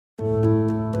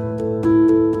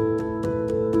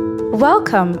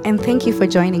Welcome and thank you for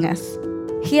joining us.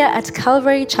 Here at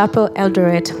Calvary Chapel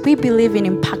Eldoret, we believe in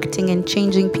impacting and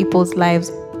changing people's lives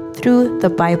through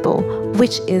the Bible,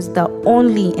 which is the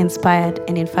only inspired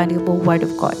and infallible Word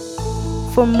of God.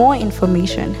 For more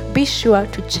information, be sure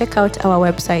to check out our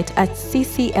website at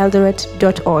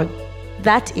cceldoret.org.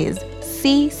 That is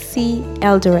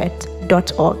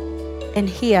cceldoret.org. And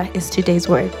here is today's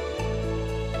word.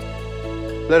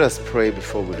 Let us pray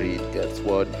before we read God's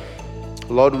word.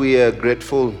 Lord, we are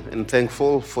grateful and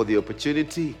thankful for the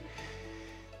opportunity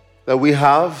that we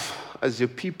have as your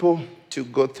people to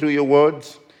go through your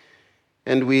words,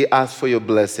 and we ask for your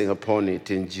blessing upon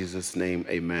it in Jesus' name,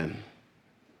 amen.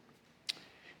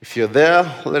 If you're there,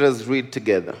 let us read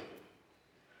together.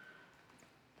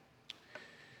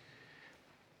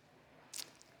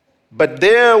 But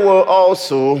there were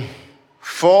also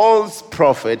false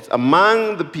prophets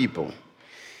among the people,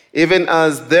 even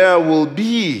as there will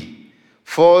be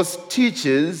false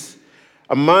teachers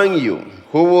among you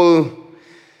who will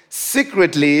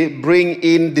secretly bring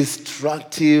in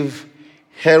destructive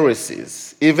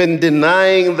heresies, even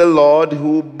denying the Lord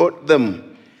who bought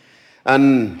them,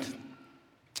 and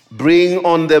bring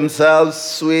on themselves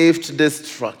swift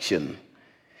destruction.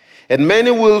 And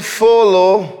many will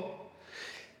follow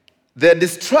their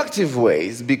destructive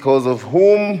ways, because of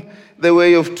whom the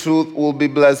way of truth will be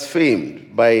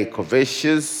blasphemed. By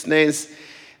covetousness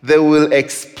they will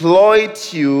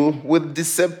exploit you with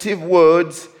deceptive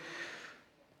words.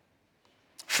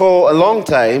 For a long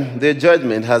time their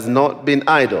judgment has not been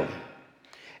idle,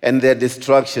 and their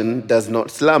destruction does not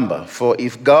slumber. For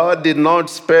if God did not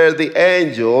spare the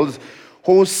angels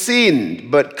who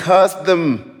sinned, but cast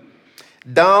them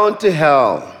down to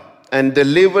hell and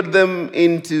delivered them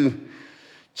into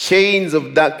chains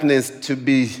of darkness to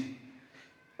be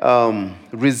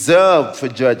reserved for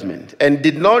judgment, and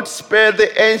did not spare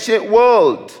the ancient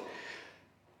world,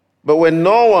 but when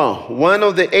Noah, one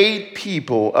of the 8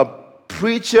 people, a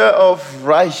preacher of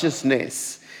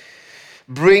righteousness,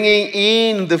 bringing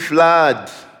in the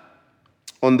flood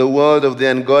on the world of the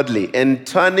ungodly, and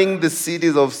turning the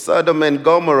cities of Sodom and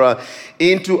Gomorrah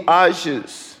into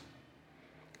ashes,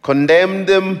 condemned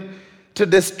them to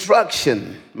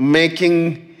destruction,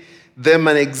 making them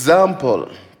an example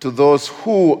to those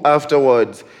who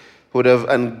afterwards would have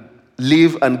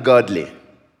lived ungodly,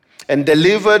 and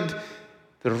delivered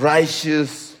the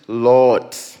righteous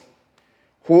Lot,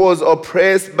 who was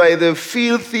oppressed by the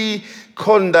filthy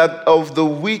conduct of the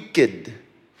wicked.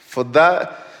 For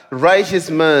that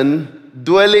righteous man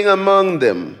dwelling among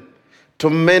them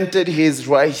tormented his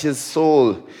righteous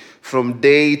soul from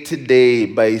day to day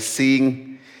by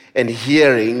seeing and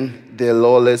hearing their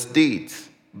lawless deeds.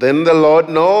 Then the Lord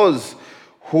knows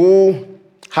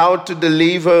how to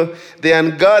deliver the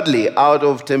ungodly out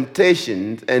of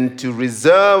temptation, and to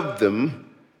reserve the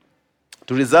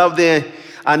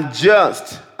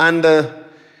unjust under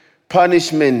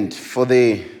punishment for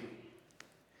the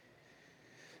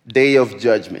day of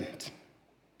judgment.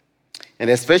 And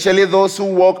especially those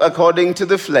who walk according to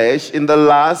the flesh in the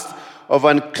lust of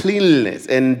uncleanness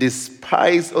and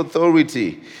despise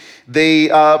authority. They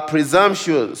are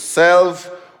presumptuous,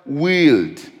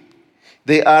 self-willed.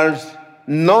 They are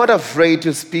not afraid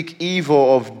to speak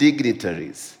evil of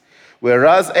dignitaries,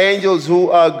 whereas angels who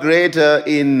are greater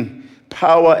in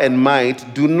power and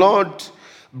might do not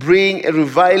bring a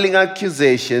reviling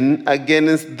accusation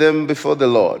against them before the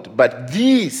Lord. But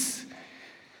these,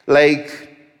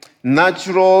 like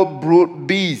natural brute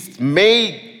beasts,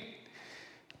 made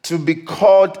to be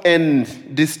caught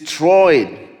and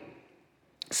destroyed,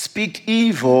 speak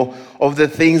evil of the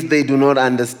things they do not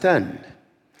understand,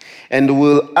 and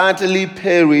will utterly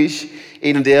perish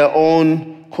in their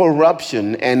own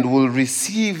corruption, and will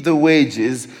receive the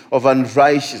wages of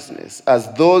unrighteousness,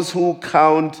 as those who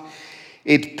count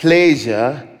it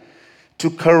pleasure to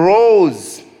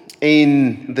carouse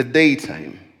in the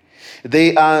daytime.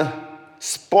 They are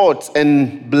spots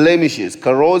and blemishes,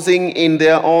 carousing in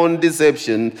their own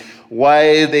deception,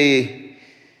 while they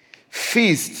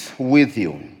feast with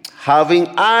you, having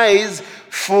eyes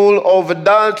full of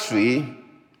adultery,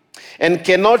 and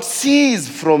cannot cease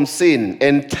from sin,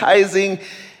 enticing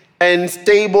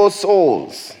unstable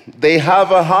souls. They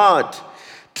have a heart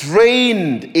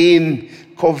trained in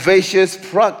covetous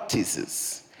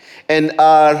practices, and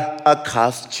are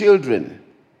accursed children.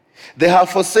 They have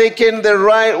forsaken the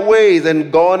right ways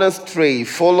and gone astray,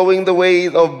 following the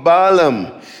ways of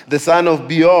Balaam, the son of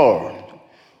Beor,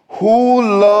 who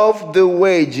loved the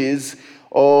wages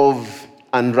of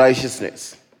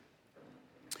unrighteousness.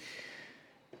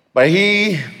 But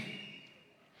he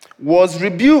was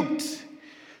rebuked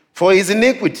for his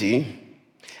iniquity,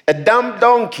 A dumb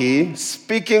donkey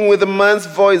speaking with a man's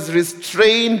voice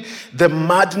restrained the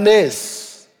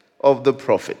madness of the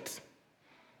prophet.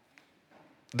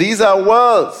 These are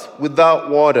wells without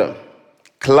water,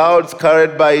 clouds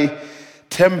carried by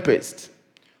tempest,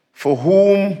 for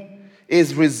whom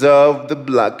is reserved the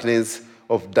blackness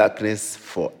of darkness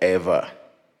forever.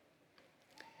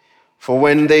 For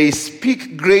when they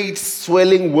speak great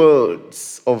swelling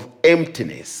words of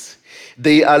emptiness,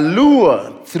 they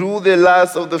allure through the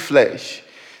lust of the flesh,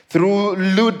 through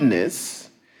lewdness,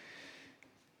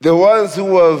 the ones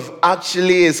who have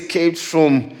actually escaped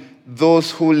from those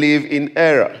who live in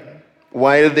error.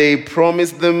 While they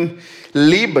promise them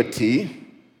liberty,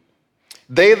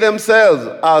 they themselves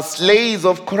are slaves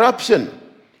of corruption.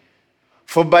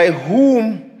 For by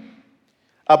whom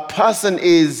a person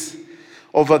is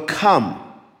overcome,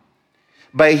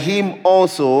 by him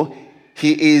also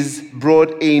he is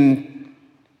brought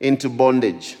into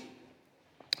bondage.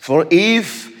 For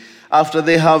if, after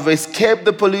they have escaped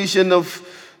the pollution of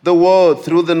the world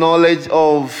through the knowledge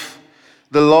of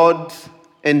the Lord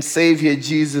and Savior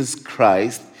Jesus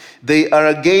Christ, they are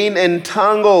again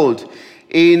entangled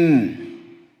in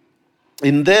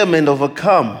them and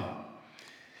overcome,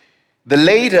 the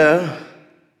later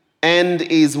end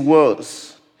is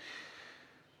worse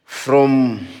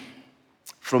from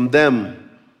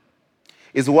them,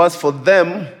 is worse for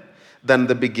them than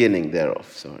the beginning thereof.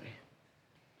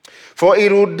 For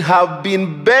it would have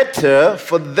been better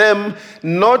for them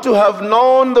not to have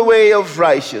known the way of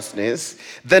righteousness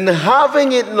than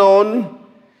having it known,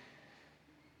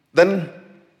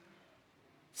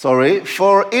 for it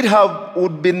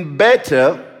would been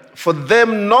better for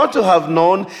them not to have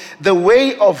known the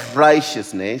way of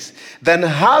righteousness than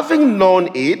having known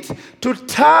it to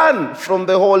turn from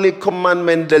the holy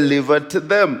commandment delivered to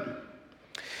them.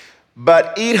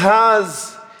 But it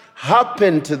has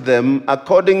happened to them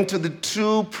according to the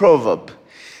true proverb,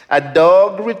 a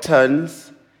dog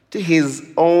returns to his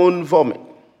own vomit.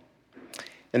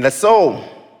 And so,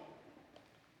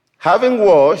 having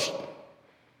washed,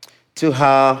 to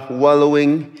her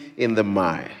wallowing in the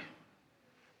mire.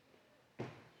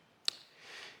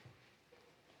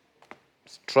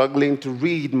 Struggling to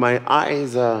read, my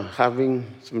eyes are having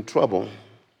some trouble.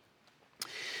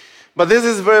 But this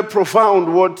is very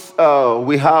profound what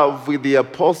we have with the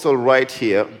apostle right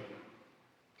here,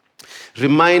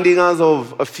 reminding us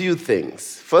of a few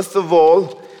things. First of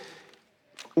all,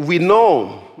 we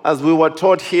know, as we were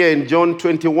taught here in John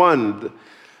 21,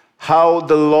 how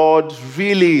the Lord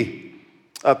really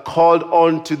called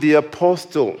on to the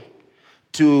apostle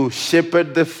to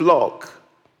shepherd the flock.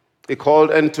 He called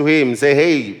unto him, say,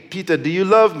 hey, Peter, do you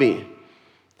love me?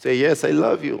 Say, yes, I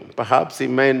love you. Perhaps he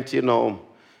meant,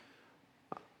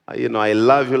 I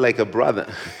love you like a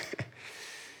brother.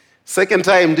 Second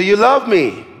time, do you love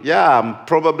me? Yeah, I'm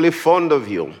probably fond of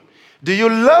you. Do you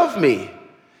love me?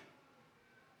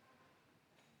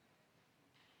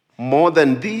 More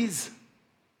than these?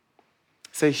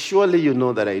 Say, surely you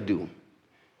know that I do.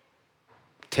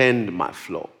 Tend my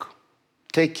flock.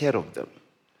 Take care of them.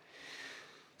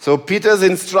 So Peter's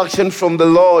instruction from the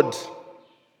Lord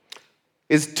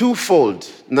is twofold.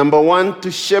 Number one, to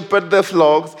shepherd the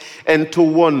flocks and to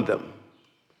warn them.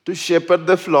 To shepherd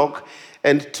the flock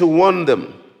and to warn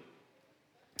them.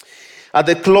 At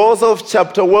the close of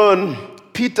chapter 1,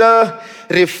 Peter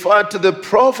referred to the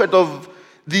prophet of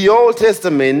the Old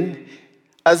Testament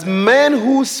as men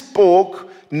who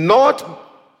spoke not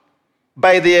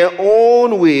by their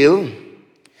own will,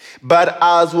 but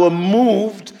as were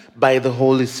moved by the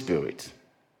Holy Spirit.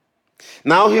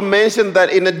 Now he mentioned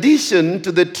that in addition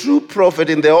to the true prophet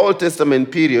in the Old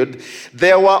Testament period,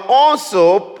 there were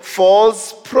also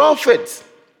false prophets.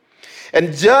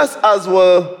 And just as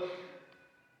were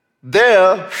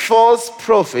there false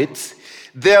prophets,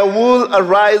 there will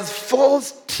arise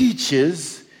false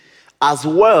teachers as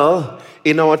well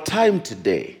in our time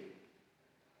today.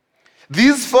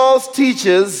 These false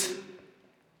teachers,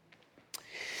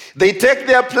 they take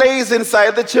their place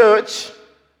inside the church.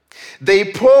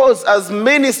 They pose as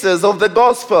ministers of the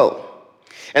gospel.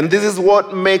 And this is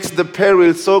what makes the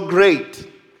peril so great,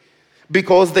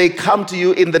 because they come to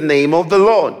you in the name of the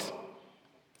Lord.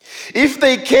 If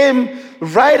they came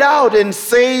right out and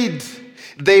said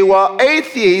they were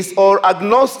atheists or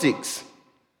agnostics,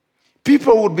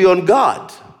 people would be on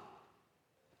guard.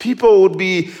 People would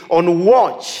be on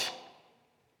watch.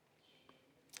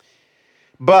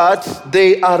 But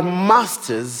they are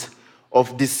masters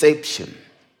of deception.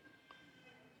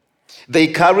 They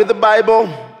carry the Bible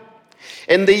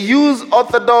and they use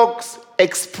orthodox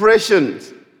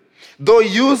expressions, though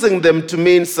using them to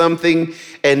mean something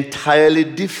entirely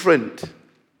different.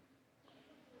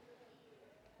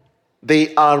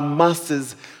 They are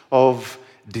masters of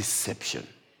deception.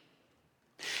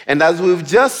 And as we've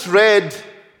just read,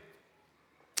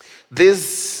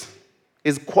 this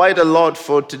is quite a lot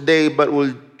for today, but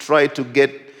we'll try to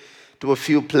get to a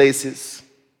few places.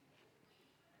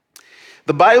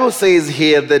 The Bible says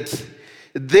here that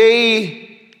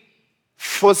they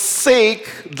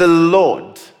forsake the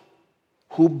Lord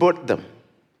who bought them.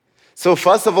 So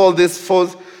first of all, these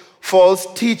false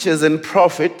teachers and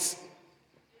prophets,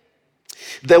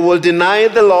 they will deny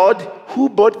the Lord who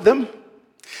bought them.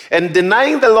 And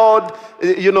denying the Lord,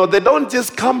 they don't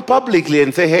just come publicly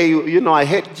and say, hey, I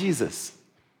hate Jesus.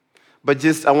 But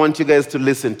just, I want you guys to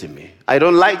listen to me. I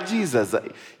don't like Jesus.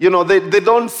 They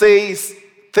don't say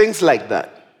things like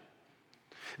that.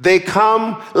 They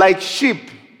come like sheep,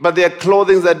 but their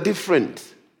clothing are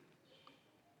different.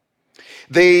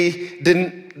 They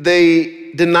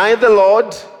deny the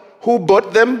Lord who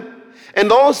bought them,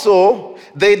 and also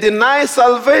they deny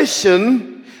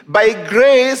salvation by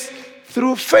grace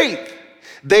through faith.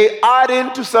 They add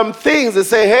into some things. They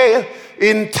say, hey,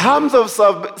 in terms of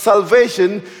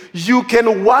salvation, you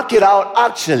can work it out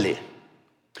actually.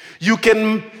 You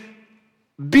can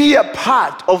be a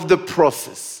part of the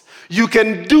process. You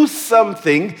can do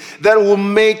something that will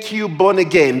make you born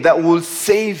again, that will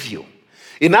save you.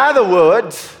 In other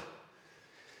words,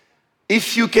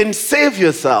 if you can save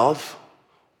yourself,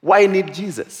 why need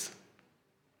Jesus?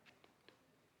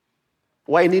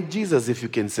 Why need Jesus if you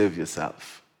can save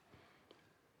yourself?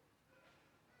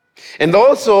 And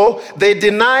also, they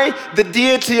deny the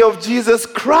deity of Jesus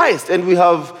Christ. And we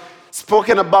have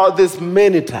spoken about this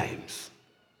many times.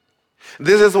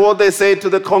 This is what they say to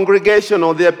the congregation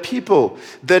or their people,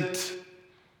 that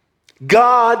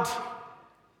God,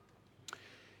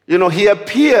 he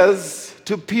appears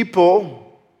to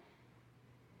people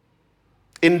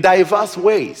in diverse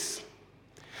ways.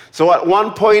 So at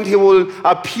one point, he will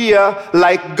appear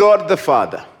like God the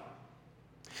Father.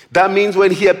 That means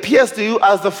when he appears to you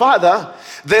as the Father,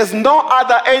 there's no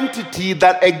other entity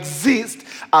that exists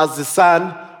as the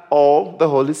Son or the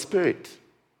Holy Spirit.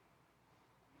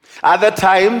 Other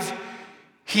times,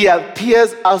 he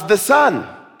appears as the Son.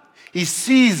 He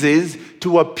ceases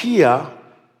to appear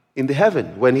in the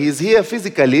heaven. When he's here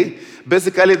physically,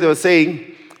 basically they were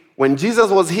saying, when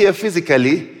Jesus was here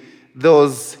physically, there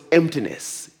was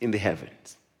emptiness in the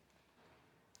heavens.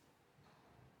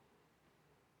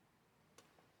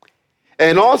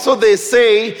 And also they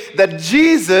say that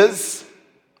Jesus,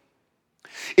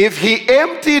 if he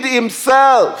emptied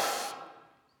himself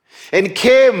and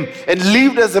came and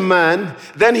lived as a man,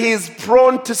 then he is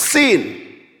prone to sin.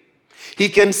 He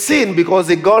can sin because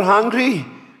he got hungry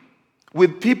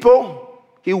with people,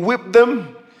 he whipped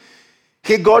them,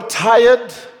 he got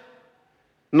tired,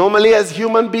 normally as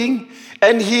human being,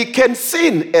 and he can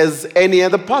sin as any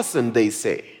other person, they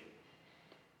say.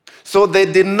 So they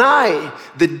deny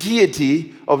the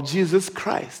deity of Jesus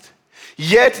Christ.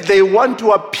 Yet they want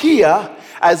to appear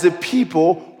as a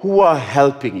people who are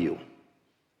helping you.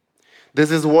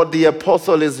 This is what the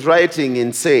apostle is writing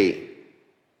and saying.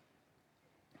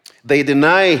 They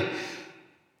deny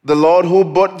the Lord who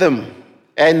bought them,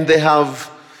 and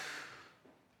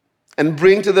and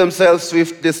bring to themselves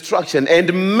swift destruction.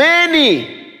 And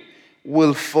many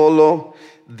will follow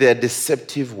their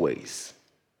deceptive ways.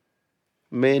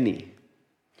 Many.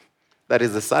 That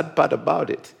is the sad part about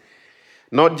it.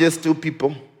 Not just 2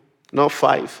 people, not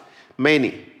 5,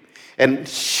 many. And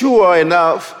sure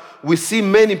enough, we see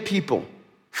many people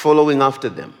following after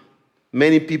them.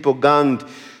 Many people ganged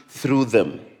through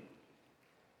them.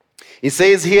 He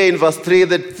says here in verse 3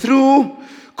 that through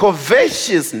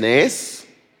covetousness,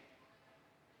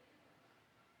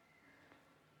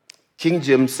 King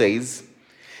James says,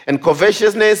 and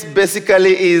covetousness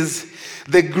basically is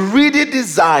the greedy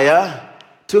desire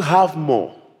to have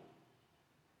more.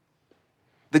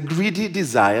 The greedy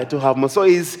desire to have more. So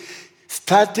he's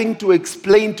starting to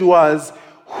explain to us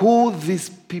who these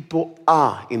people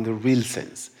are in the real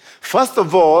sense. First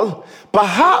of all,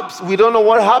 perhaps we don't know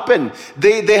what happened.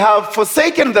 They have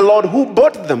forsaken the Lord who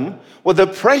bought them with the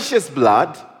precious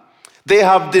blood. They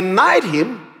have denied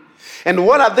him. And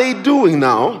what are they doing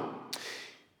now?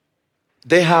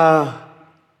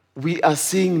 We are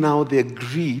seeing now their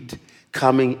greed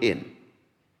coming in.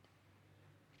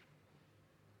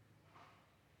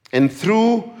 And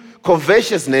through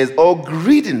covetousness or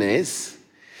greediness,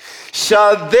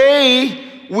 shall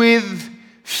they with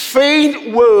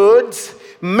faint words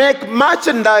make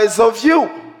merchandise of you.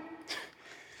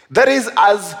 That is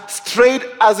as straight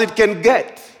as it can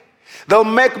get. They'll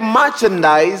make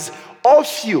merchandise of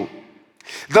you.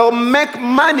 They'll make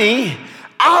money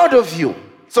out of you.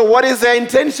 So what is their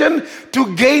intention?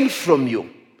 To gain from you,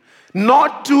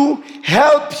 not to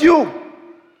help you.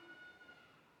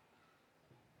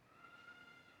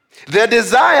 Their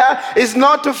desire is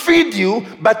not to feed you,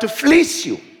 but to fleece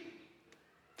you.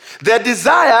 Their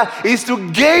desire is to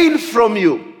gain from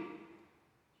you.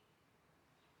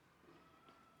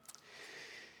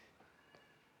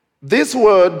 This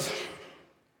word,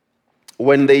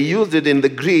 when they used it in the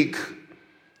Greek,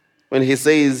 when he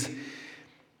says,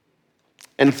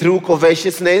 and through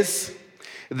covetousness,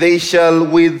 they shall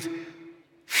with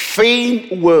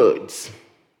faint words.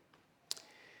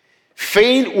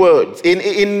 Faint words.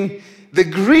 In the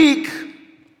Greek,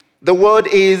 the word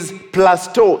is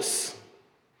plastos.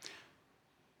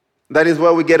 That is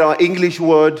where we get our English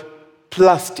word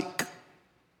plastic.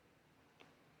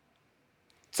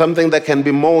 Something that can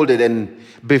be molded and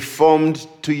be formed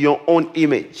to your own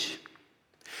image.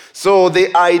 So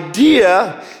the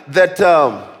idea that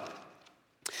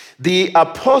the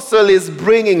apostle is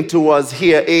bringing to us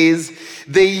here is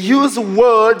they use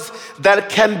words that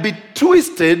can be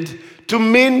twisted to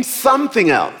mean something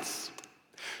else,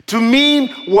 to mean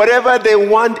whatever they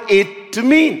want it to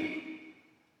mean.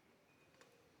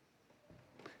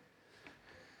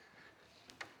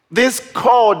 This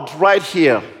cord right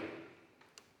here,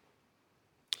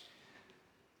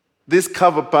 this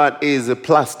cover part is a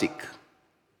plastic.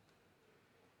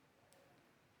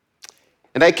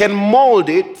 And I can mold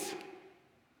it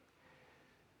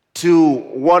to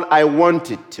what I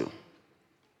want it to.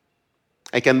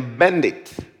 I can bend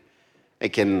it. I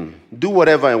can do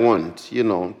whatever I want,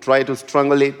 try to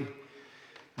strangle it.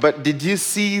 But did you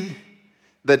see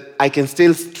that I can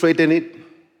still straighten it?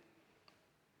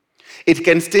 It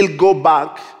can still go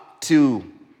back to,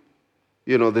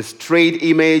 the straight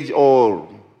image or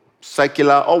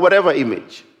circular or whatever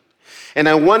image. And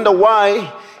I wonder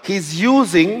why he's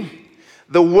using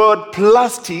the word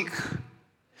plastic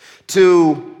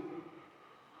to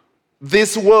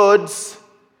these words,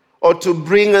 or to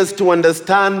bring us to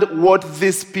understand what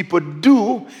these people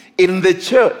do in the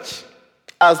church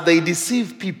as they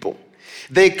deceive people.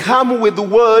 They come with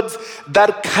words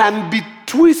that can be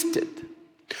twisted.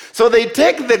 So they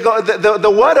take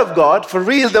the word of God, for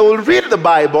real, they will read the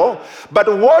Bible,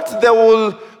 but what they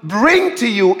will bring to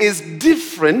you is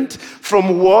different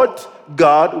from what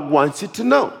God wants you to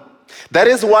know. That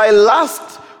is why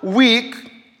last week,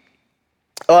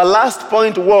 our last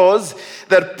point was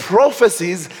that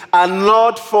prophecies are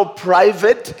not for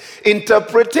private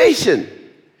interpretation.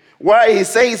 Why he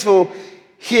says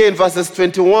here in verses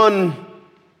 21,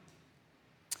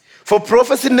 for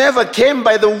prophecy never came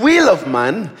by the will of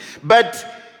man, but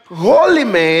holy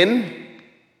men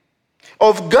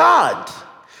of God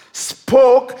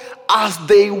spoke as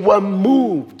they were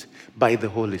moved by the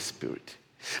Holy Spirit.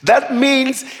 That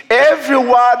means every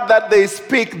word that they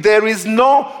speak, there is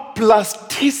no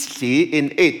plasticity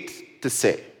in it to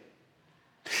say.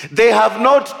 They have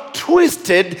not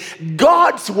twisted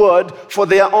God's word for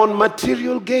their own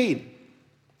material gain.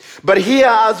 But here,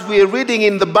 as we're reading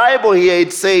in the Bible here,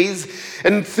 it says,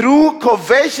 and through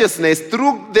covetousness,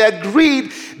 through their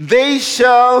greed, they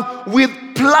shall with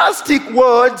plastic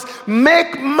words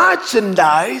make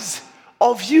merchandise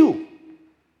of you.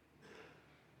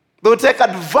 They'll take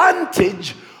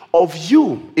advantage of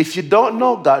you if you don't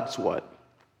know God's word.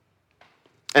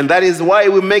 And that is why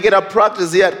we make it a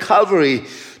practice here at Calvary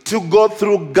to go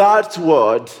through God's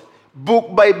word,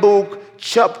 book by book,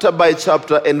 chapter by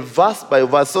chapter, and verse by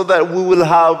verse, so that we will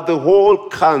have the whole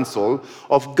counsel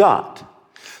of God.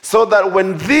 So that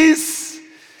when these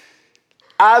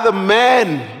other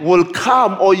men will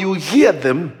come, or you hear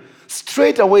them,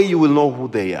 straight away you will know who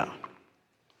they are.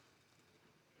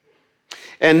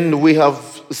 And we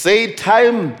have said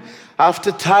time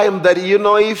after time that,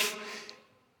 if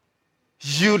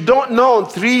you don't know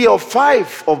 3 or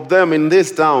 5 of them in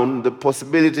this town, the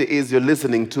possibility is you're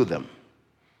listening to them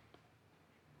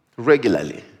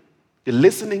regularly. You're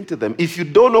listening to them. If you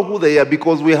don't know who they are,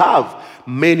 because we have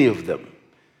many of them.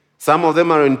 Some of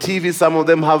them are on TV, some of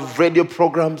them have radio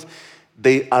programs.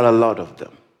 They are a lot of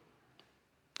them.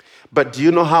 But do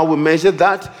you know how we measure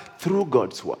that? Through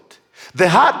God's word. The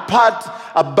hard part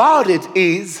about it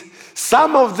is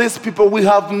some of these people, we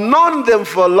have known them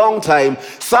for a long time.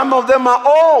 Some of them are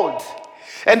old.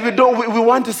 And we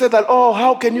want to say that, oh,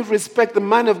 how can you respect the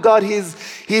man of God?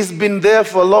 He's been there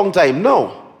for a long time.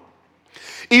 No.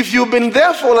 If you've been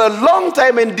there for a long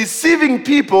time and deceiving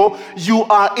people, you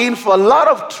are in for a lot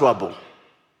of trouble.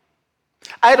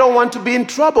 I don't want to be in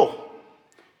trouble.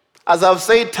 As I've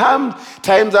said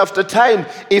times after time,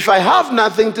 if I have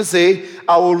nothing to say,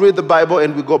 I will read the Bible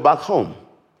and we go back home.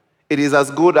 It is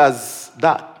as good as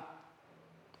that.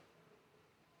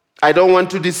 I don't want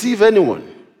to deceive anyone.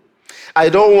 I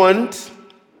don't want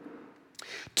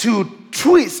to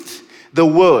twist the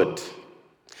word.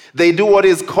 They do what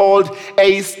is called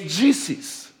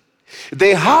eisegesis.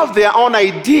 They have their own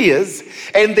ideas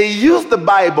and they use the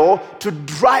Bible to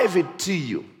drive it to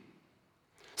you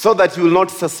so that you will not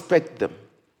suspect them.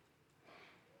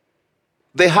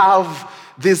 They have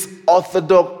these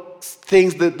orthodox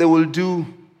things that they will do,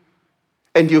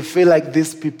 and you feel like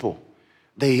these people,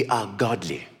 they are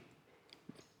godly.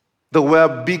 They wear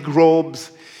big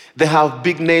robes, they have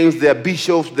big names, they're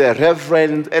bishops, they're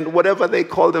reverends, and whatever they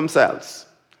call themselves.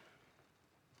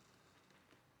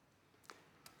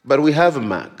 But we have a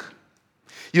mark.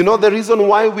 You know the reason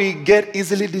why we get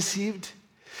easily deceived?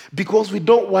 Because we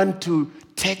don't want to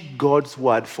take God's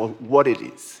word for what it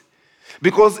is.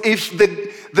 Because if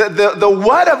the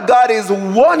word of God is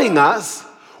warning us,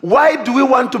 why do we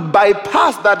want to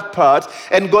bypass that part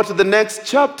and go to the next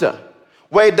chapter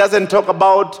where it doesn't talk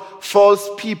about false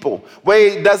people, where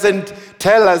it doesn't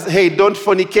tell us, hey, don't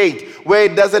fornicate, where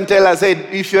it doesn't tell us, hey,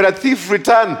 if you're a thief,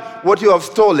 return what you have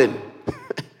stolen.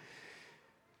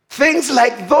 Things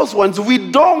like those ones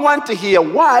we don't want to hear.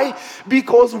 Why?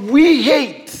 Because we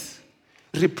hate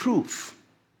reproof.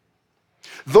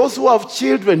 Those who have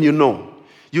children,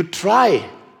 you try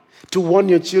to warn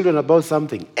your children about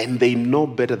something and they know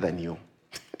better than you.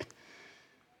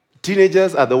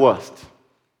 Teenagers are the worst.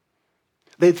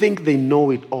 They think they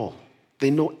know it all.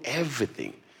 They know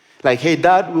everything. Like, hey,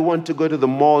 Dad, we want to go to the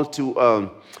mall to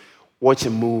watch a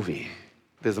movie.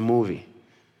 There's a movie.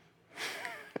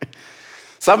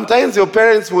 Sometimes your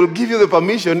parents will give you the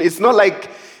permission. It's not like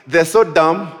they're so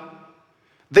dumb.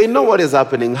 They know what is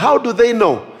happening. How do they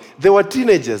know? They were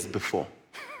teenagers before.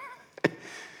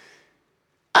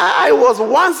 I was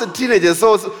once a teenager,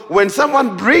 so when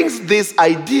someone brings this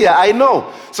idea, I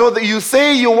know. So that you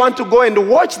say you want to go and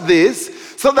watch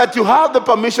this so that you have the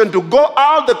permission to go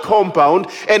out the compound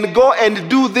and go and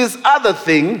do this other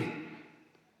thing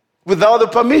without the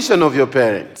permission of your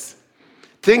parents.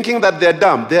 Thinking that they're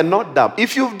dumb. They're not dumb.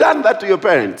 If you've done that to your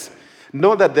parents,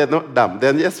 know that they're not dumb.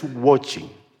 They're just watching.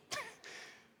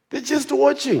 They're just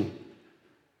watching.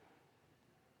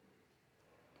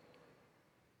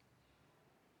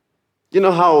 You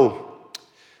know how,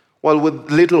 well,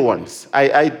 with little ones,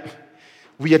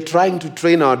 we are trying to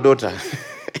train our daughter.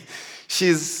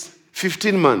 She's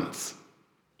 15 months.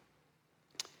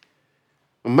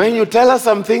 When you tell her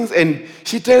some things and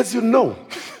she tells you no.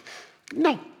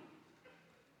 No.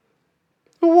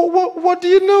 What do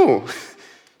you know?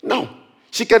 No.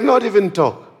 She cannot even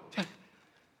talk.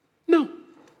 No.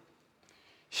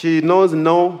 She knows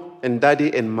no and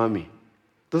daddy and mommy.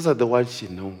 Those are the words she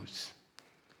knows.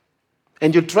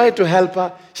 And you try to help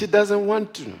her, she doesn't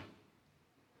want to.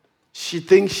 She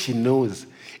thinks she knows.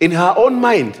 In her own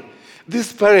mind,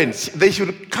 these parents, they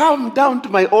should come down to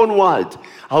my own world.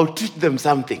 I'll teach them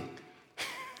something.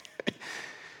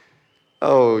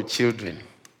 Oh, children.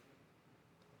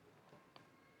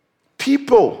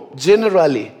 People,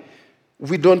 generally,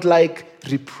 we don't like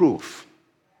reproof.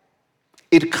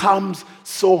 It comes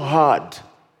so hard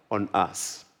on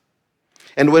us.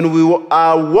 And when we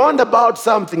are warned about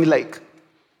something like,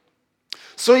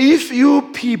 so if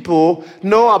you people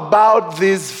know about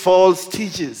these false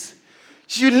teachers,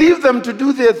 you leave them to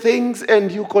do their things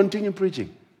and you continue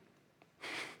preaching.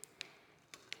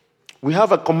 We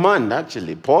have a command,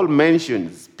 actually. Paul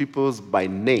mentions people by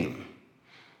name.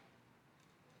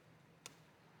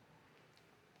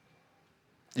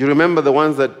 You remember the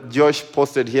ones that Josh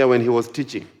posted here when he was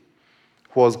teaching?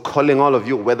 Who was calling all of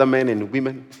you weathermen and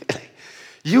women?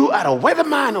 You are a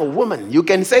weatherman or woman. You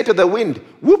can say to the wind,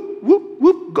 whoop, whoop,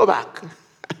 whoop, go back.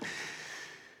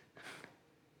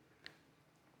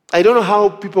 I don't know how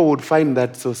people would find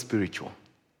that so spiritual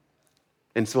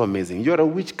and so amazing. You're a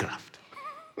witchcraft.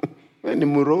 Ni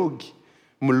murogi,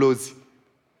 mulozi.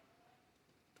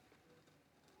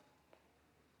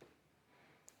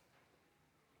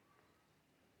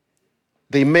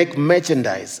 They make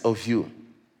merchandise of you.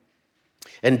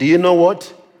 And do you know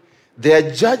what?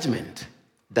 Their judgment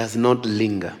does not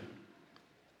linger.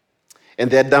 And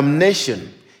their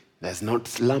damnation does not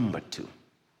slumber too.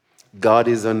 God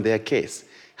is on their case.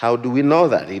 How do we know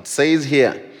that? It says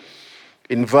here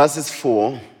in verses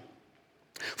 4,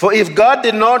 for if God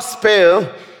did not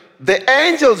spare the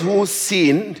angels who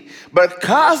sinned, but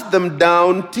cast them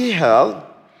down to hell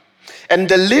and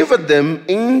delivered them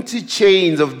into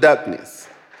chains of darkness,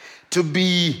 to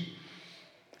be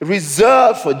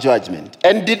reserved for judgment,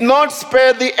 and did not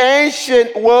spare the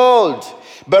ancient world,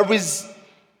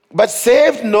 but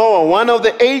saved Noah, one of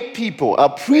the 8 people, a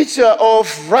preacher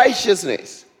of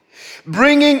righteousness.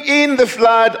 bringing in the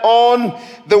flood on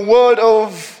the world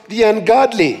of the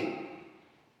ungodly,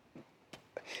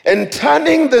 and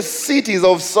turning the cities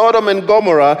of Sodom and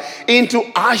Gomorrah into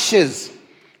ashes,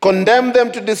 condemned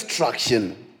them to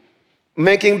destruction,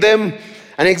 making them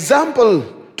an example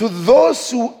to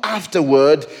those who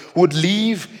afterward would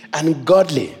live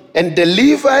ungodly, and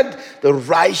delivered the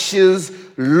righteous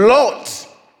Lot,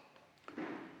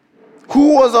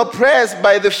 who was oppressed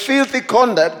by the filthy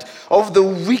conduct of the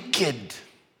wicked.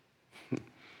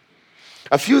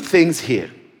 A few things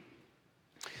here.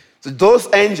 So those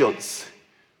angels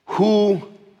who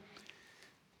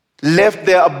left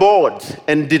their abode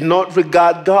and did not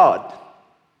regard God,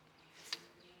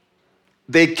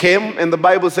 they came, and the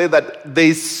Bible says that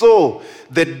they saw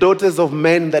the daughters of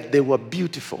men, that they were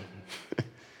beautiful.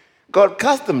 God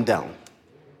cast them down.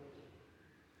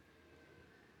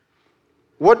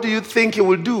 What do you think he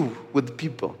will do with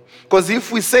people? Because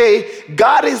if we say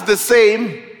God is the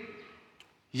same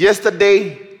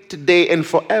yesterday, today, and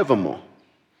forevermore,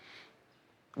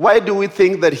 why do we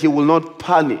think that he will not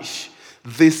punish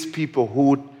these people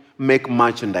who make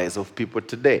merchandise of people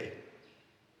today?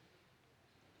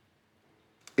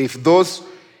 If those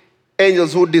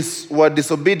angels who were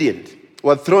disobedient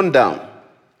were thrown down,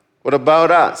 what about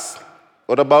us?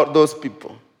 What about those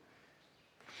people?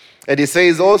 And he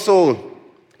says also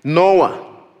Noah,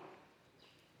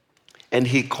 and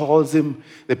he calls him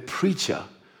the preacher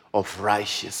of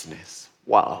righteousness.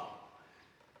 Wow.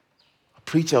 A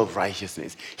preacher of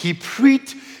righteousness. He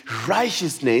preached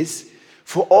righteousness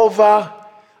for over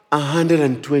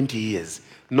 120 years.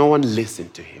 No one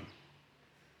listened to him.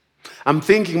 I'm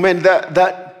thinking, man,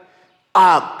 that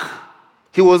ark,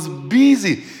 he was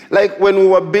busy. Like when we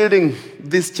were building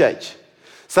this church,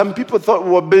 some people thought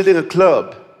we were building a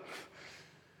club.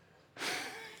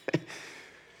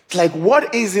 It's like,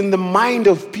 what is in the mind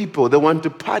of people? They want to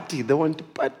party. They want to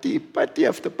party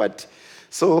after party.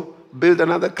 So build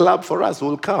another club for us.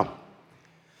 We'll come.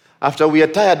 After we are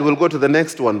tired, we'll go to the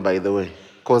next one, by the way,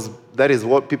 because that is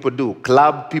what people do.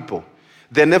 Club people.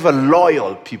 They're never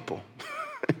loyal people.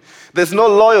 There's no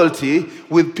loyalty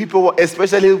with people,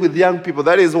 especially with young people.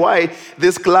 That is why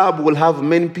this club will have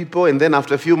many people, and then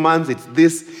after a few months, it's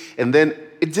this, and then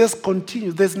it just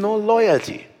continues. There's no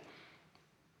loyalty.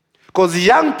 Because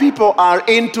young people are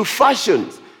into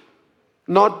fashions,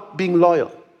 not being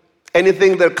loyal.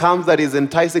 Anything that comes that is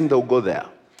enticing, they'll go there.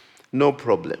 No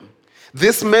problem.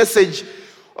 This message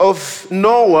of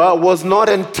Noah was not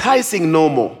enticing no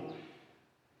more.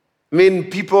 I mean,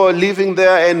 people are living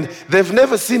there and they've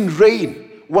never seen rain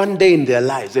one day in their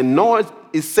lives. And Noah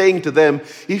is saying to them,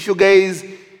 if you guys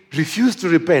refuse to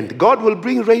repent, God will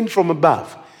bring rain from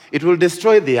above. It will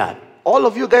destroy the earth. All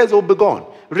of you guys will be gone.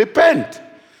 Repent.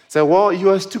 Say, well, you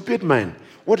are stupid, man.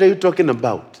 What are you talking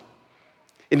about?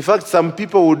 In fact, some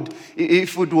people would,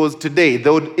 if it was today, they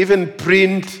would even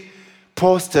print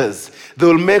posters. They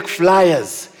will make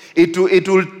flyers. It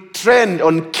will trend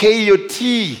on KOT.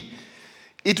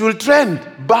 It will trend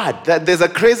bad. That there's a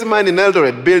crazy man in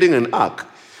Eldoret building an ark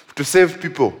to save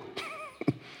people.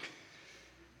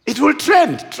 It will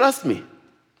trend, trust me.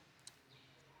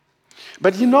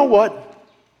 But you know what?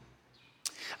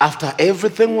 After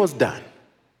everything was done,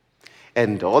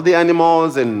 and all the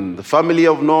animals and the family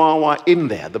of Noah were in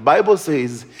there, the Bible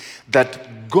says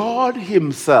that God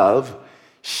himself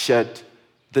shut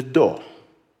the door.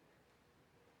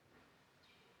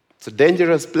 It's a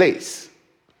dangerous place.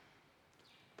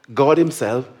 God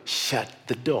himself shut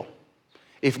the door.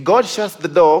 If God shuts the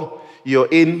door, you're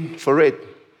in for it.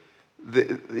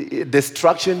 The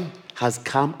destruction has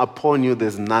come upon you.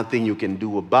 There's nothing you can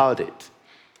do about it.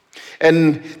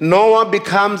 And Noah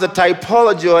becomes a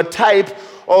typology or a type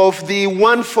of the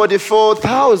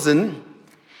 144,000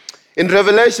 in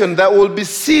Revelation that will be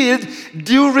sealed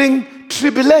during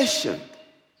tribulation.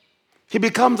 He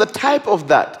becomes a type of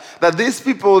that these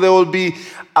people, there will be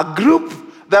a group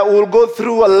that will go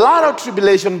through a lot of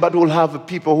tribulation, but will have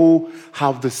people who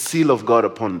have the seal of God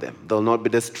upon them. They'll not be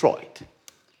destroyed.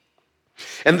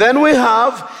 And then we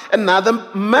have another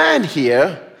man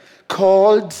here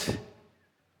called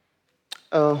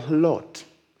Lot.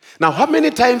 Now, how many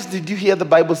times did you hear the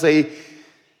Bible say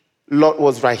Lot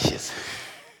was righteous?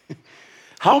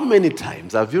 How many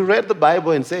times have you read the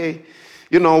Bible and say,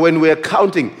 when we're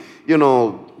counting,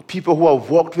 people who have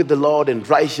walked with the Lord and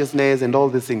righteousness and all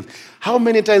these things, how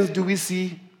many times do we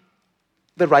see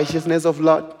the righteousness of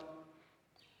Lot?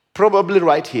 Probably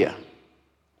right here.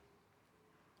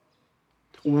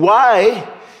 Why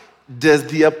does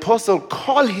the apostle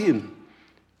call him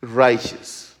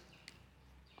righteous?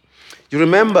 You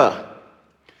remember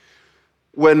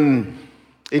when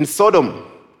in Sodom,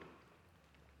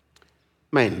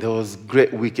 Man, there was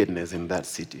great wickedness in that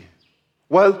city.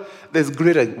 Well, there's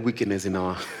greater wickedness in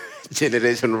our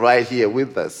generation right here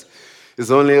with us.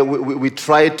 It's only we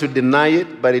try to deny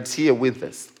it, but it's here with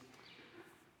us.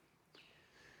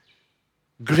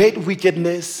 Great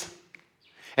wickedness.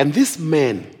 And this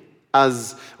man,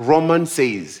 as Romans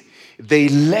says, they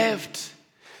left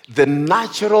the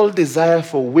natural desire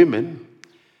for women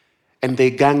and they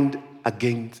ganged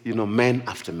against, man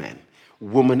after man,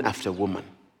 woman after woman.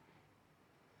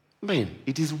 Man,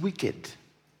 it is wicked.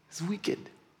 It's wicked.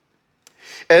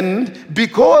 And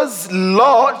because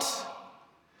Lot,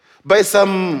 by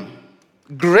some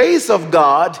grace of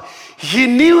God, he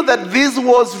knew that this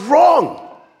was wrong.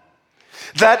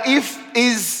 That if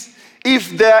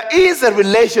there is a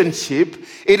relationship,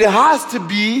 it has to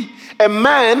be a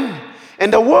man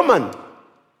and a woman,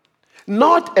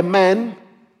 not a man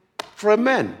for a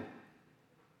man.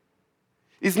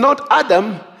 It's not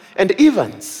Adam and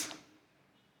Evans.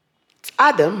 It's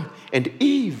Adam and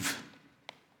Eve.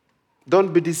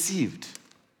 Don't be deceived.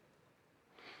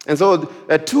 And so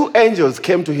two angels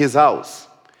came to his house.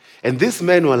 And these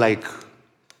men were like,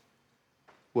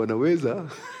 wanaweza?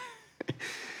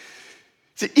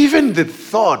 See, even the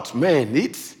thought, man,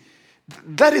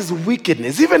 that is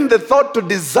wickedness. Even the thought to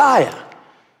desire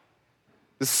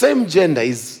the same gender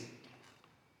is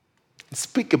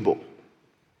unspeakable.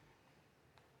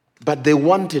 But they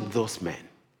wanted those men.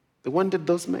 They wanted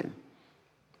those men.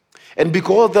 And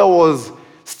because there was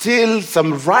still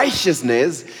some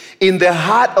righteousness in the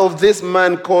heart of this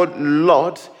man called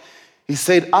Lot, he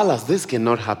said, alas, this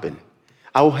cannot happen.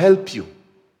 I'll help you.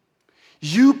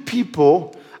 You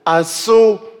people are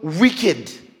so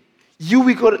wicked. You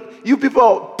people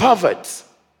are perverts.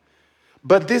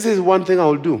 But this is one thing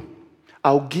I'll do.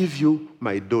 I'll give you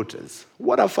my daughters.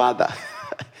 What a father.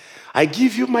 I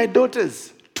give you my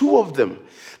daughters, 2 of them.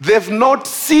 They've not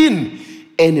seen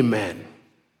any man.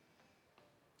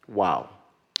 Wow.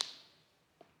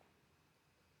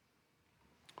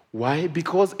 Why?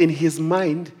 Because in his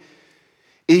mind,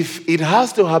 if it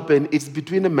has to happen, it's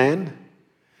between a man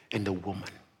and a woman.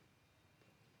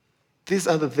 This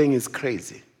other thing is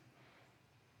crazy.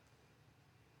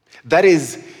 That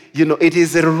is, it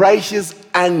is a righteous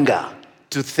anger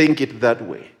to think it that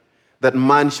way. That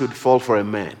man should fall for a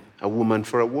man, a woman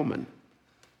for a woman.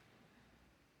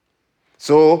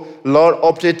 So Lord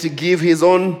opted to give his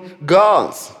own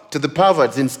girls to the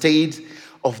perverts instead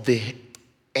of the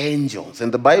angels.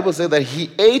 And the Bible says that he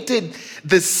hated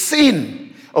the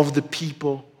sin of the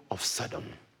people of Sodom.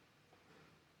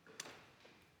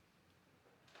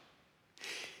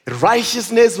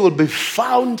 Righteousness will be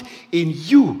found in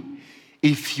you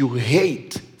if you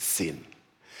hate sin.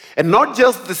 And not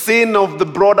just the sin of the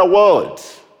broader world.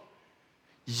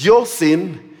 Your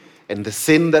sin and the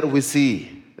sin that we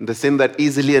see and the sin that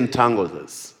easily entangles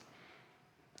us.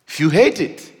 If you hate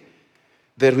it,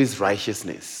 there is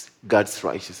righteousness, God's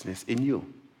righteousness in you.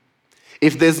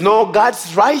 If there's no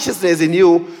God's righteousness in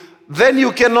you, then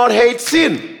you cannot hate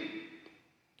sin.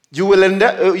 You will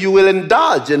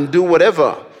indulge and do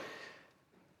whatever.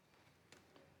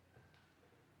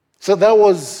 So that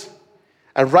was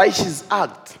a righteous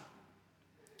act,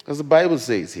 as the Bible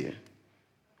says here.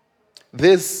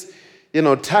 This,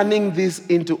 turning this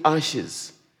into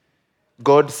ashes,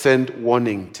 God sent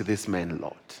warning to this man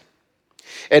Lot.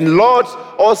 And Lot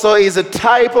also is a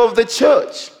type of the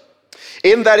church,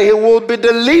 in that he will be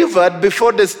delivered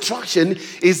before destruction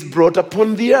is brought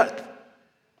upon the earth.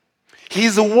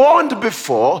 He's warned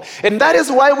before, and that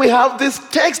is why we have this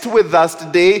text with us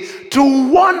today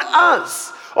to warn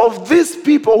us of these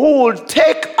people who will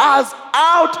take us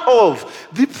out of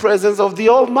the presence of the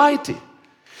Almighty.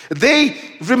 They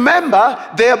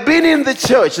have been in the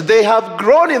church, they have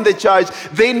grown in the church,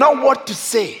 they know what to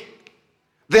say.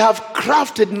 They have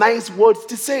crafted nice words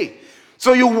to say.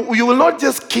 So you will not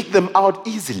just kick them out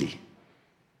easily.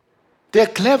 They're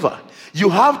clever. You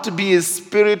have to be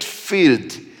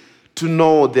spirit-filled to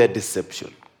know their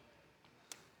deception.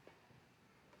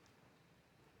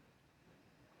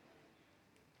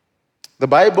 The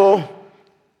Bible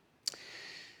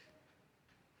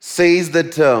says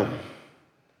that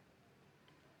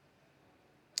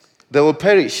they will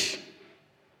perish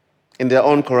in their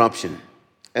own corruption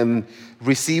and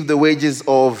receive the wages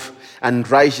of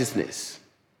unrighteousness.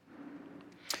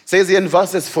 It says here in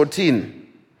verses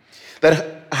 14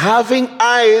 that having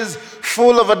eyes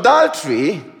full of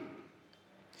adultery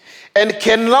and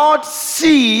cannot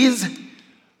cease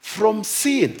from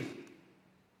sin,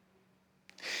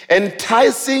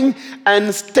 enticing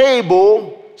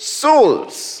unstable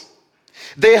souls.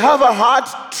 They have a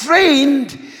heart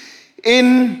trained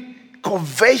in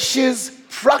covetous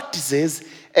practices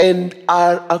and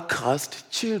are accursed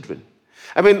children.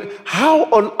 I mean, how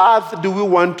on earth do we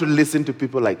want to listen to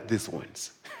people like these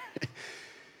ones?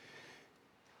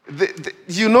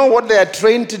 You know what they are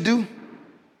trained to do?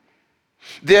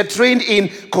 They are trained in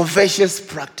covetous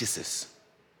practices.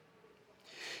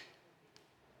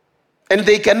 And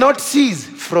they cannot cease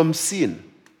from sin.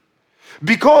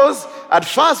 Because at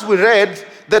first we read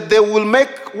that they will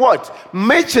make what?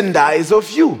 Merchandise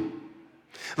of you.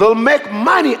 They'll make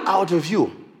money out of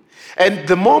you. And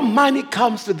the more money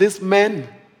comes to these men,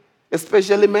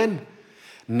 especially men,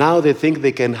 now they think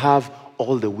they can have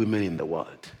all the women in the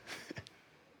world.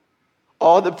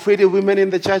 All the pretty women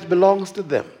in the church belongs to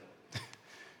them.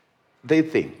 They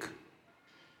think.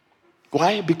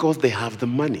 Why? Because they have the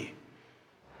money.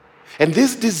 And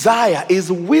this desire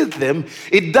is with them.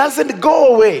 It doesn't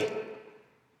go away.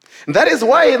 And that is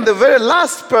why in the very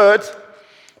last part,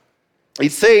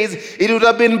 it says, it would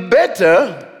have been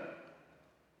better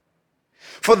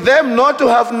for them not to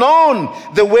have known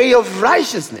the way of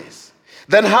righteousness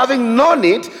than having known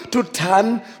it to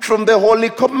turn from the holy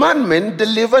commandment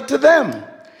delivered to them.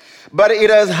 But it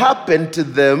has happened to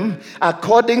them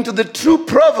according to the true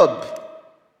proverb.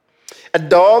 A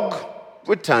dog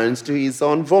returns to his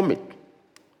own vomit.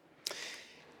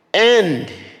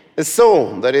 And a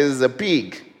soul, that is a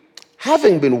pig,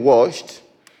 having been washed,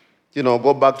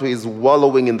 go back to his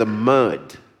wallowing in the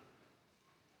mud.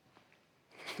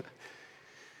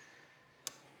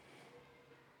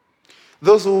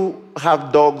 Those who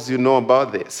have dogs, you know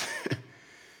about this.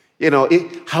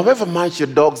 However much your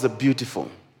dogs are beautiful,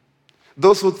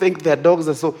 those who think their dogs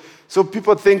are so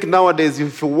people think nowadays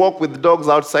if you walk with dogs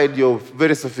outside, you're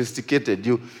very sophisticated.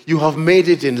 You have made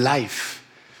it in life.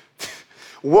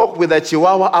 Walk with a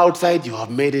chihuahua outside, you have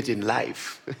made it in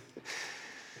life.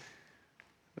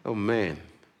 Oh man.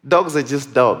 Dogs are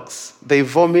just dogs. They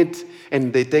vomit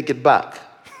and they take it back.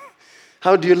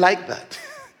 How do you like that?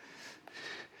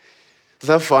 Is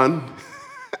that fun?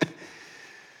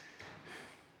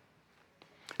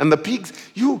 And the pigs,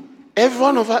 every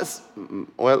one of us,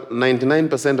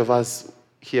 99% of us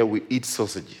here, we eat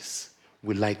sausages.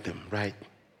 We like them, right?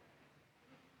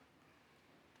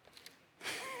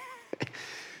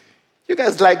 You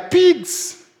guys like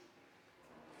pigs.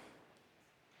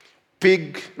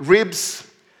 Pig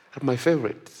ribs are my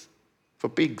favorites for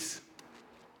pigs.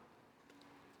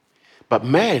 But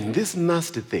man, these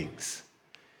nasty things,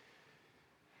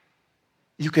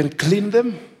 you can clean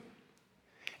them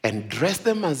and dress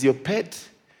them as your pet,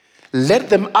 let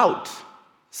them out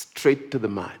straight to the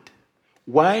mud.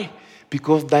 Why?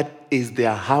 Because that is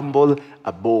their humble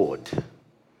abode.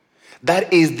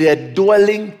 That is their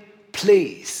dwelling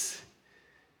place.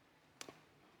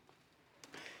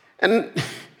 And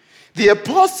the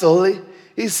apostle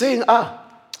is saying,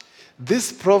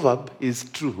 this proverb is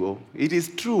true. It is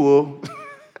true.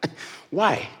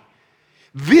 Why?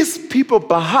 These people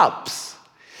perhaps,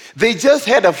 they just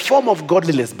had a form of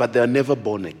godliness, but they are never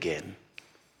born again.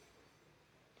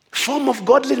 Form of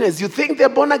godliness. You think they're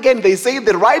born again. They say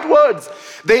the right words.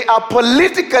 They are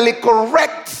politically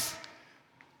correct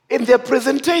in their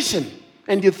presentation.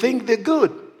 And you think they're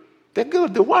good. They're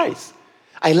good. They're wise.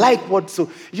 I like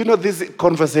this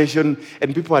conversation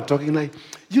and people are talking like,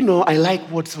 I like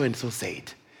what so-and-so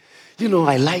said.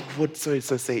 I like what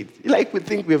so-and-so said. We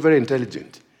think we're very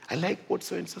intelligent. I like what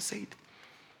so-and-so said.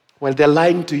 Well, they're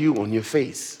lying to you on your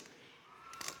face.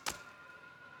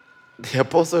 The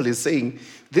apostle is saying,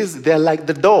 they're like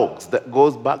the dogs that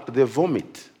goes back to their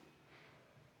vomit.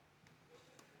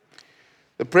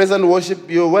 The present worship,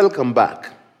 you're welcome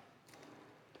back.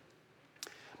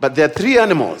 But there are three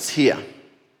animals here.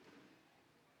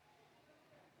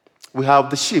 We have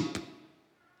the sheep.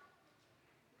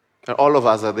 And all of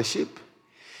us are the sheep.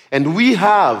 And we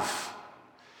have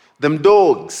them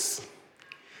dogs.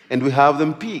 And we have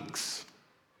them pigs.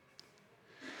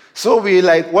 So we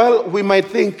we might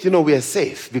think, we are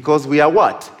safe because we are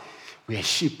what? We are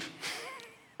sheep.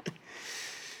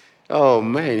 Oh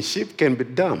man, sheep can be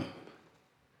dumb.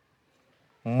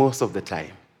 Most of the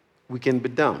time, we can be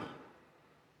dumb.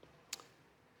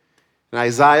 In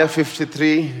Isaiah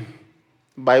 53,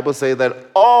 the Bible says that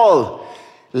all,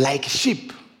 like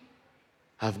sheep,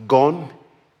 have gone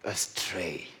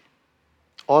astray.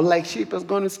 All like sheep has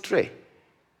gone astray.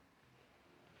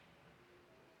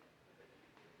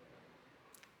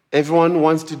 Everyone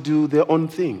wants to do their own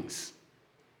things.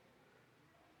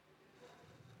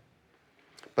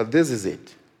 But this is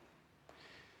it.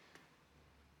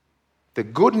 The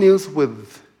good news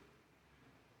with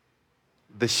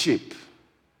the sheep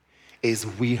is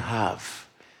we have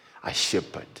a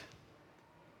shepherd.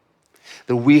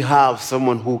 That we have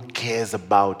someone who cares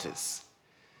about us.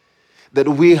 that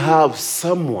we have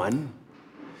someone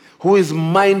who is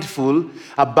mindful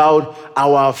about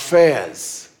our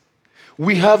affairs.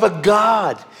 We have a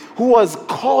God who has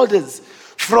called us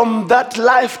from that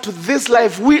life to this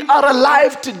life. We are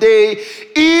alive today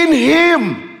in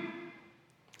Him.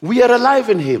 We are alive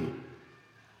in Him.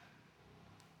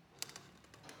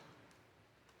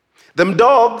 Them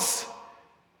dogs,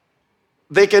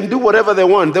 they can do whatever they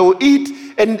want. They will eat,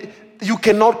 and you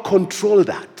cannot control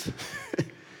that.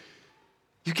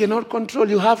 You cannot control.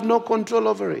 You have no control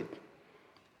over it.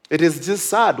 It is just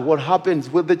sad what happens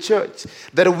with the church,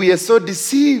 that we are so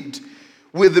deceived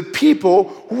with the people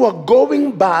who are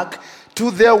going back to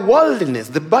their worldliness.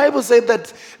 The Bible says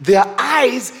that their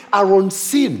eyes are on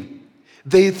sin.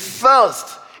 They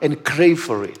thirst and crave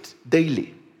for it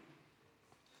daily.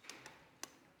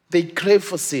 They crave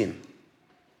for sin.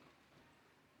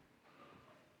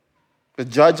 The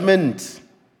judgment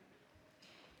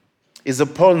is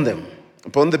upon them,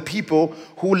 upon the people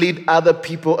who lead other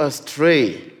people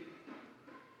astray.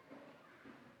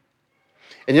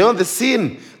 And you know, the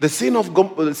sin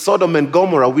of Sodom and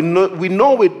Gomorrah, we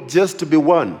know it just to be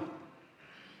one.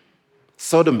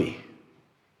 Sodomy.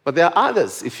 But there are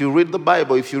others. If you read the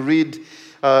Bible, if you read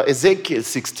Ezekiel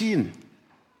 16,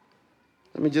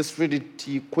 let me just read it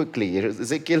to you quickly.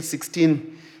 Ezekiel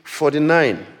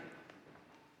 16:49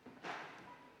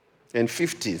 and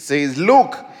 50 says,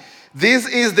 "Look, this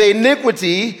is the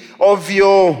iniquity of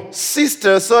your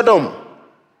sister Sodom.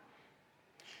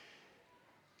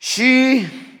 She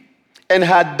and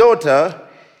her daughter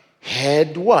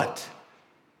had" what?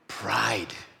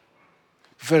 Pride.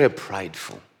 Very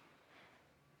prideful.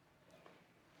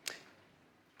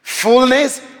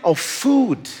 Fullness of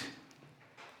food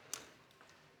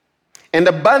and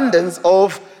abundance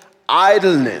of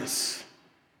idleness.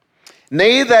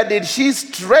 Neither did she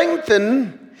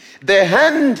strengthen the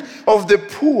hand of the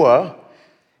poor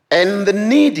and the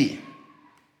needy.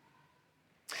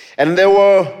 And they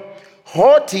were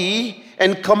haughty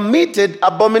and committed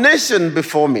abomination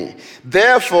before me.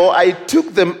 Therefore I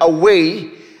took them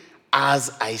away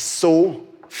as I saw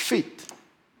fit.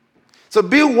 So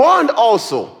be warned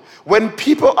also, when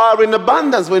people are in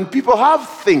abundance, when people have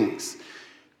things,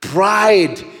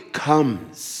 pride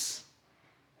comes.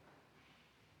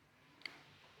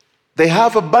 They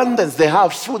have abundance, they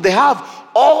have food, they have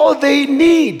all they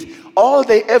need, all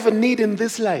they ever need in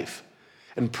this life.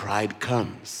 And pride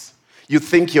comes. You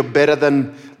think you're better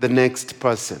than the next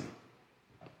person.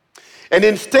 And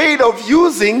instead of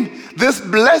using these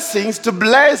blessings to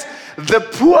bless the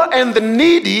poor and the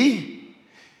needy,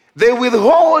 they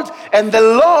withhold, and the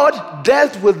Lord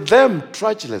dealt with them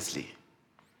treacherously.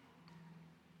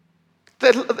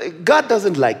 God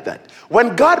doesn't like that.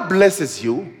 When God blesses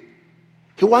you,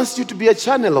 He wants you to be a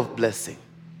channel of blessing.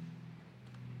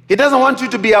 He doesn't want you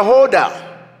to be a hoarder.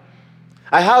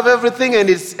 I have everything, and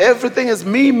everything is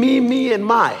me, and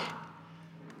my.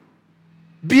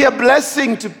 Be a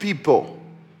blessing to people.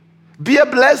 Be a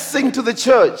blessing to the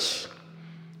church.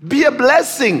 Be a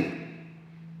blessing.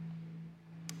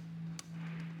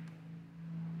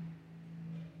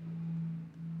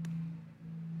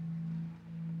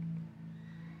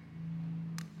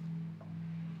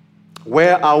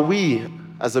 Where are we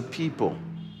as a people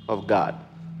of God?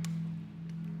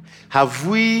 Have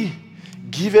we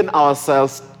given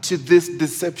ourselves to this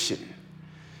deception?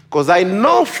 Because I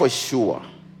know for sure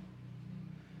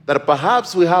that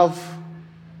perhaps we have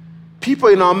people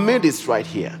in our midst right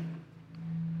here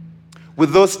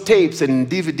with those tapes and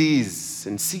DVDs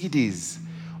and CDs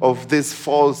of these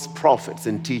false prophets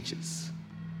and teachers.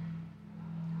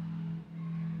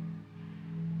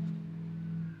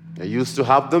 I used to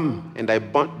have them, and I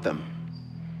burnt them.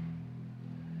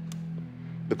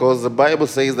 Because the Bible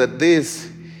says that these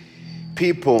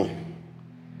people,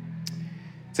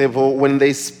 when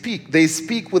they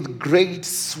speak with great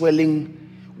swelling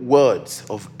words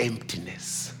of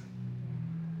emptiness.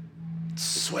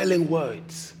 Swelling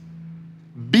words.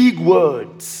 Big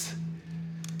words.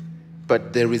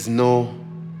 But there is no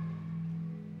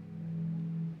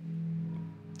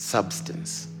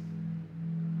substance.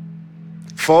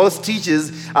 False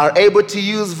teachers are able to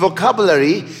use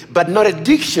vocabulary, but not a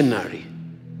dictionary.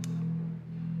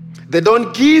 They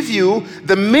don't give you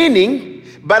the meaning,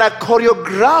 but a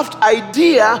choreographed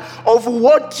idea of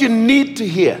what you need to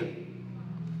hear.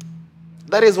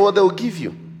 That is what they'll give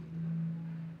you.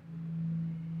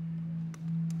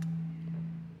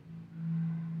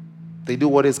 They do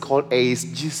what is called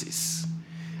eisegesis.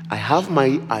 I have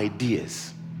my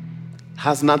ideas.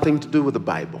 Has nothing to do with the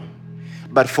Bible.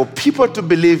 But for people to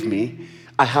believe me,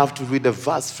 I have to read a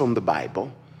verse from the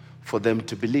Bible for them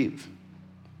to believe.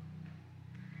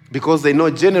 Because they know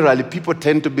generally people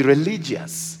tend to be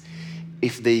religious.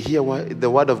 If they hear the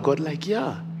word of God, like,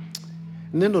 yeah,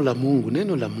 neno la Mungu,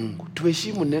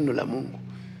 tuheshimu neno la Mungu.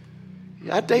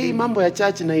 Hata hii mambo ya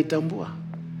church naitambua.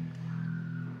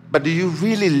 But do you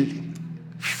really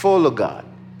follow God?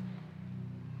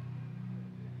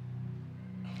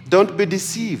 Don't be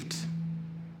deceived.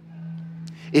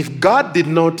 If God did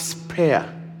not spare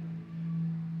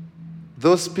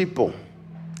those people,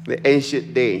 the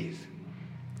ancient days,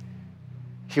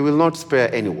 He will not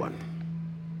spare anyone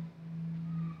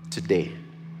today,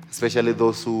 especially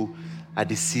those who are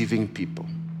deceiving people.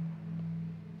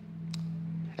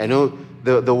 I know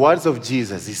the words of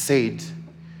Jesus, He said,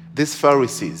 these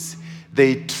Pharisees,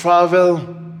 they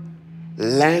travel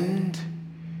land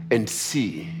and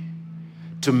sea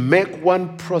to make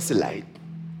one proselyte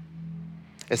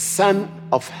a son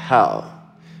of hell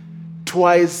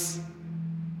twice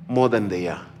more than they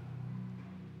are.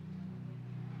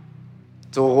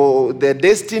 So they're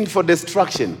destined for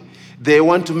destruction. They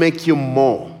want to make you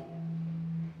more.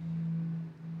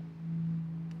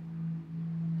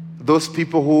 Those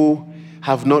people who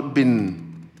have not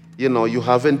been, you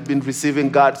haven't been receiving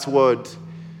God's word.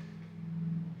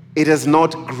 It has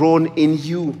not grown in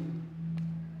you.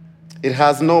 It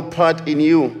has no part in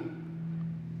you.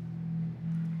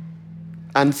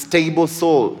 Unstable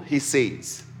soul, He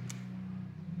says.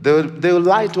 They will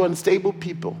lie to unstable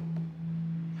people.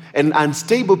 And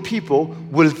unstable people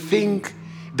will think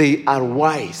they are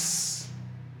wise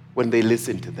when they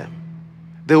listen to them.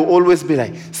 They will always be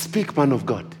like, speak, man of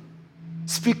God.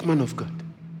 Speak, man of God.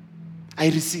 I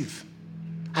receive.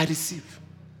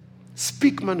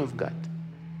 Speak, man of God.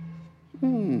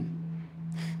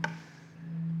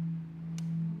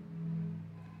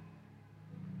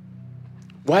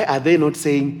 Why are they not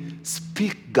saying,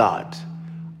 speak, God,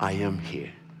 I am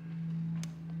here?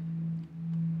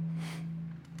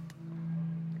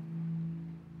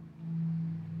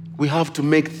 We have to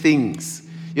make things.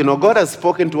 God has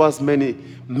spoken to us many,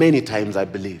 many times, I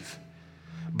believe.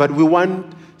 But we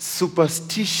want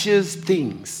superstitious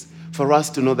things for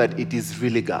us to know that it is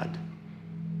really God.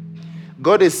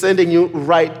 God is sending you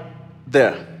right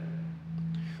there.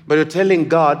 But you're telling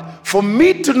God, for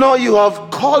me to know you have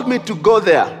called me to go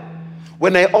there,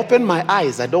 when I open my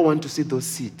eyes, I don't want to see those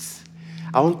seats.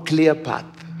 I want clear path.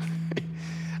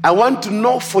 I want to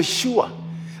know for sure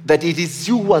that it is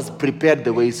you who has prepared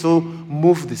the way, so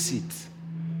move the seats.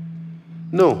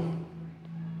 No.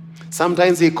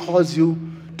 Sometimes He calls you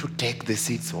to take the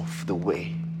seats off the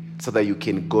way so that you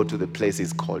can go to the place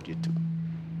He's called you to.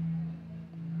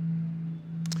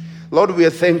 Lord, we are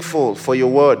thankful for your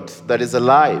word that is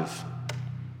alive.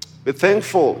 We're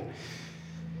thankful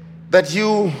that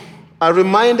you are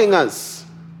reminding us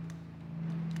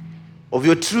of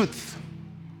your truth.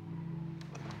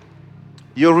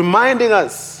 You're reminding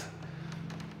us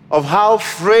of how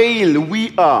frail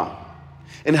we are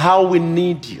and how we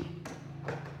need you.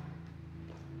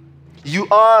 You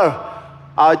are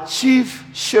our chief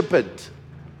shepherd,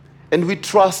 and we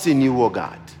trust in you, O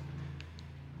God.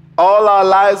 All our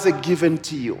lives are given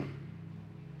to you.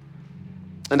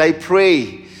 And I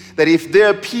pray that if there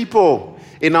are people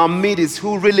in our midst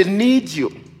who really need you,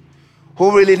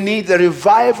 who really need the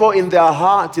revival in their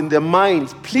hearts, in their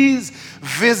minds, please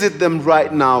visit them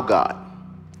right now, God.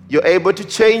 You're able to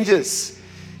change us.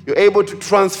 You're able to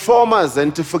transform us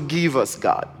and to forgive us,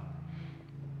 God.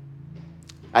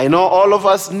 I know all of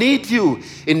us need you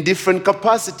in different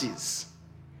capacities.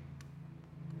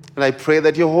 And I pray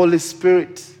that your Holy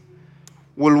Spirit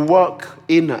will work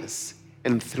in us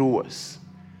and through us.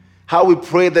 How we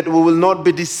pray that we will not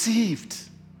be deceived.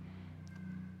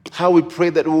 How we pray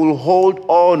that we will hold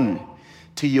on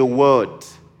to your word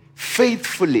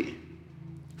faithfully.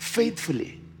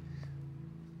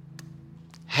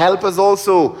 Help us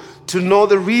also to know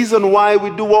the reason why we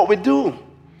do what we do,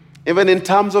 even in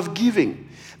terms of giving.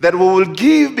 That we will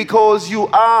give because you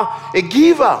are a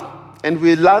giver and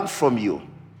we learn from you.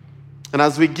 And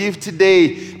as we give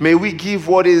today, may we give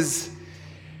what is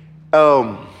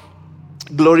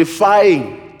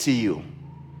glorifying to you.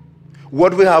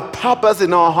 What we have purpose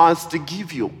in our hearts to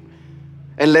give you.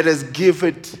 And let us give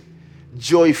it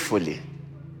joyfully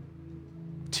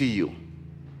to you.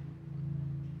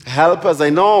 Help us. I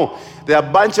know there are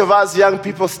a bunch of us young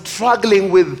people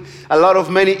struggling with a lot of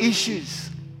many issues.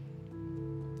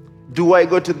 Do I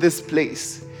go to this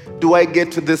place? Do I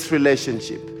get to this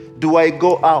relationship? Do I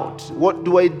go out? What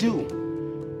do I do?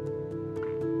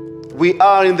 We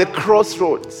are in the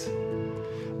crossroads.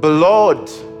 But Lord,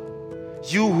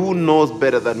 you who knows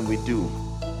better than we do,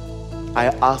 I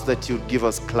ask that you give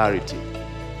us clarity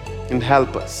and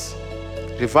help us.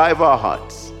 Revive our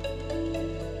hearts.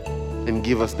 and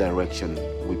give us direction,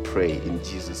 we pray in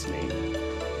Jesus' name.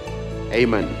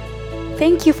 Amen.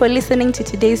 Thank you for listening to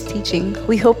today's teaching.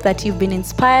 We hope that you've been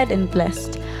inspired and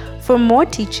blessed. For more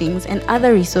teachings and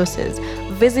other resources,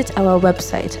 visit our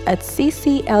website at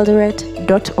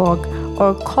cceldoret.org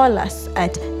or call us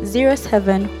at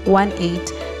 0718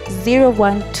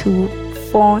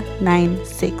 012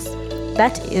 496.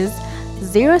 That is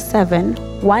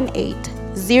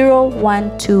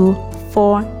 0718 012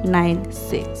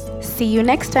 496. See you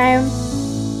next time.